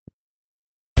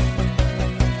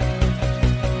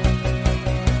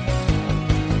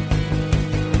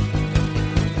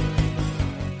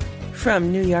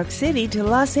From New York City to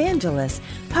Los Angeles,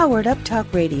 Powered Up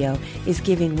Talk Radio is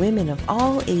giving women of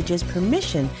all ages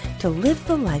permission to live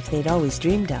the life they'd always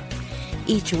dreamed of.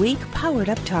 Each week, Powered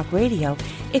Up Talk Radio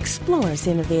explores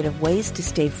innovative ways to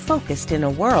stay focused in a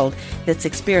world that's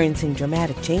experiencing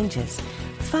dramatic changes.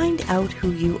 Find out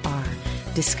who you are,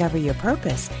 discover your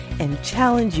purpose, and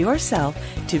challenge yourself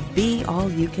to be all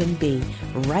you can be,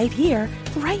 right here,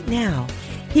 right now.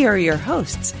 Here are your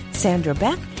hosts, Sandra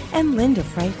Beck and Linda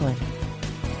Franklin.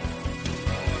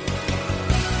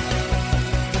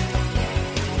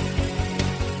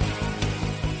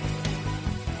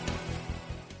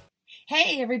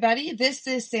 Hey everybody, this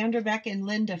is Sandra Beck and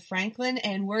Linda Franklin,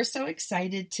 and we're so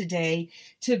excited today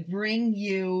to bring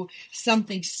you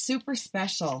something super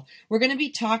special. We're going to be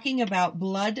talking about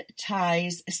Blood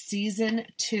Ties Season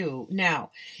 2.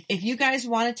 Now, if you guys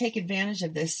want to take advantage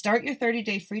of this, start your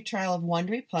 30-day free trial of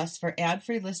Wondery Plus for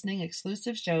ad-free listening,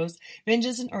 exclusive shows,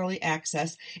 binges, and early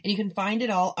access, and you can find it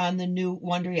all on the new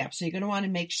Wondery app. So you're going to want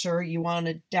to make sure you want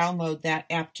to download that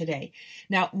app today.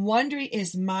 Now, Wondery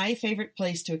is my favorite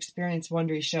place to experience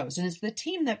Wondery shows, and it's the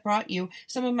team that brought you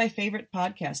some of my favorite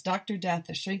podcasts, Dr. Death,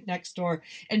 The Shrink Next Door,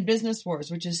 and Business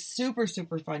Wars, which is super,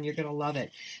 super fun. You're going to love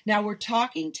it. Now, we're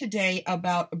talking today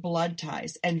about Blood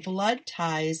Ties, and Blood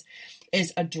Ties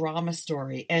is a drama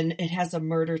story, and it has a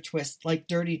murder twist like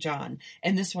Dirty John,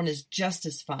 and this one is just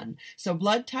as fun. So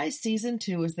Blood Ties Season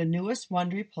 2 is the newest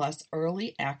Wondery Plus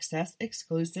early access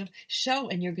exclusive show,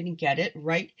 and you're going to get it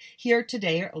right here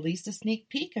today, or at least a sneak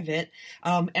peek of it,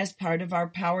 as part of our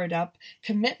Powered Up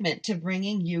commitment to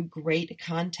bringing you great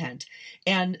content.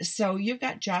 And so you've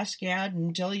got Josh Gad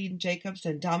and Jillian Jacobs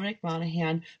and Dominic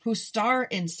Monaghan who star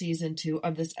in Season 2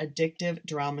 of this addictive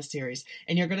drama series,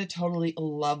 and you're going to totally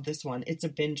love this one. It's a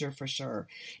binger for sure.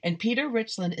 And Peter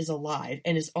Richland is alive,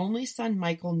 and his only son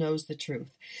Michael knows the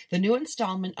truth. The new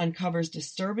installment uncovers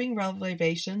disturbing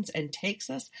revelations and takes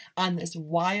us on this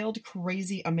wild,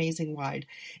 crazy, amazing ride.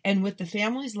 And with the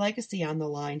family's legacy on the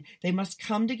line, they must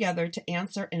come together to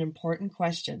answer an important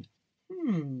question.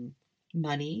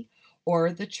 Money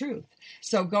or the truth?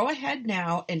 So go ahead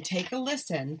now and take a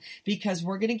listen, because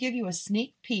we're going to give you a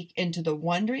sneak peek into the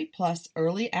Wondery Plus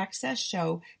early access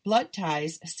show, Blood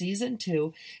Ties Season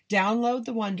 2. Download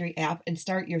the Wondery app and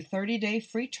start your 30-day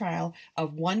free trial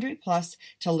of Wondery Plus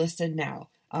to listen now.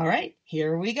 All right,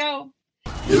 here we go.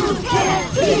 You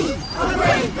can't keep a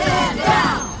great man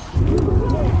down!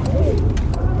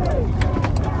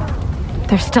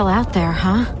 They're still out there,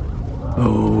 huh?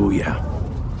 Oh, yeah.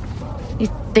 You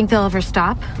think they'll ever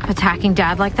stop attacking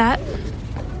Dad like that?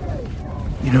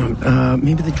 You know,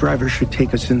 maybe the driver should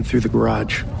take us in through the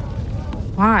garage.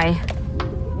 Why?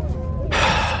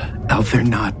 Al, they're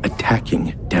not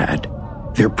attacking Dad.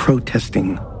 They're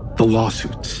protesting the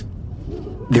lawsuits.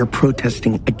 They're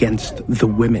protesting against the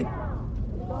women.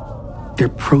 They're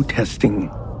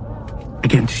protesting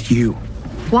against you.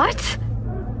 What?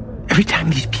 Every time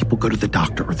these people go to the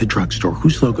doctor or the drugstore,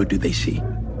 whose logo do they see?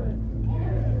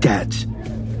 Dad's.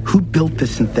 Who built the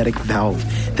synthetic valve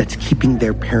that's keeping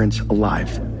their parents alive?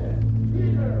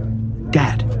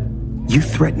 Dad. You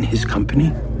threaten his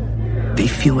company, they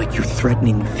feel like you're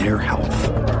threatening their health.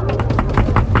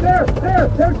 There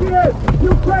she is! You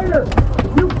traitor!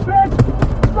 You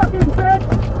bitch! Fucking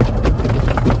bitch!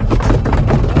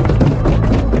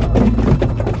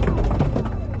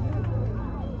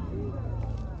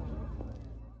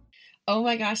 Oh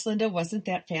my gosh, Linda, wasn't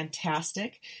that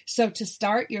fantastic? So to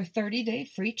start your 30-day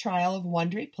free trial of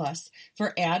Wondery Plus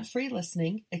for ad-free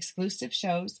listening, exclusive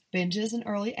shows, binges, and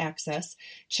early access,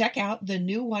 check out the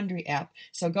new Wondery app.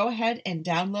 So go ahead and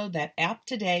download that app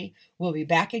today. We'll be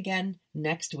back again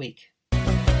next week.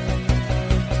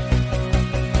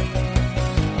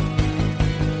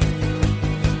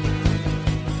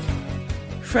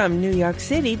 From New York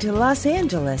City to Los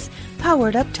Angeles,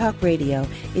 Powered Up Talk Radio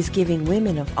is giving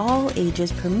women of all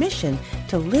ages permission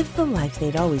to live the life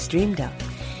they'd always dreamed of.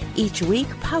 Each week,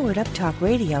 Powered Up Talk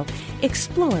Radio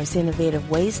explores innovative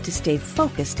ways to stay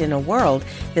focused in a world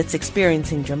that's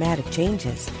experiencing dramatic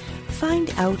changes. Find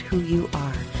out who you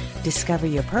are, discover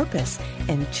your purpose,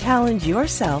 and challenge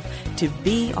yourself to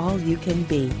be all you can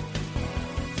be,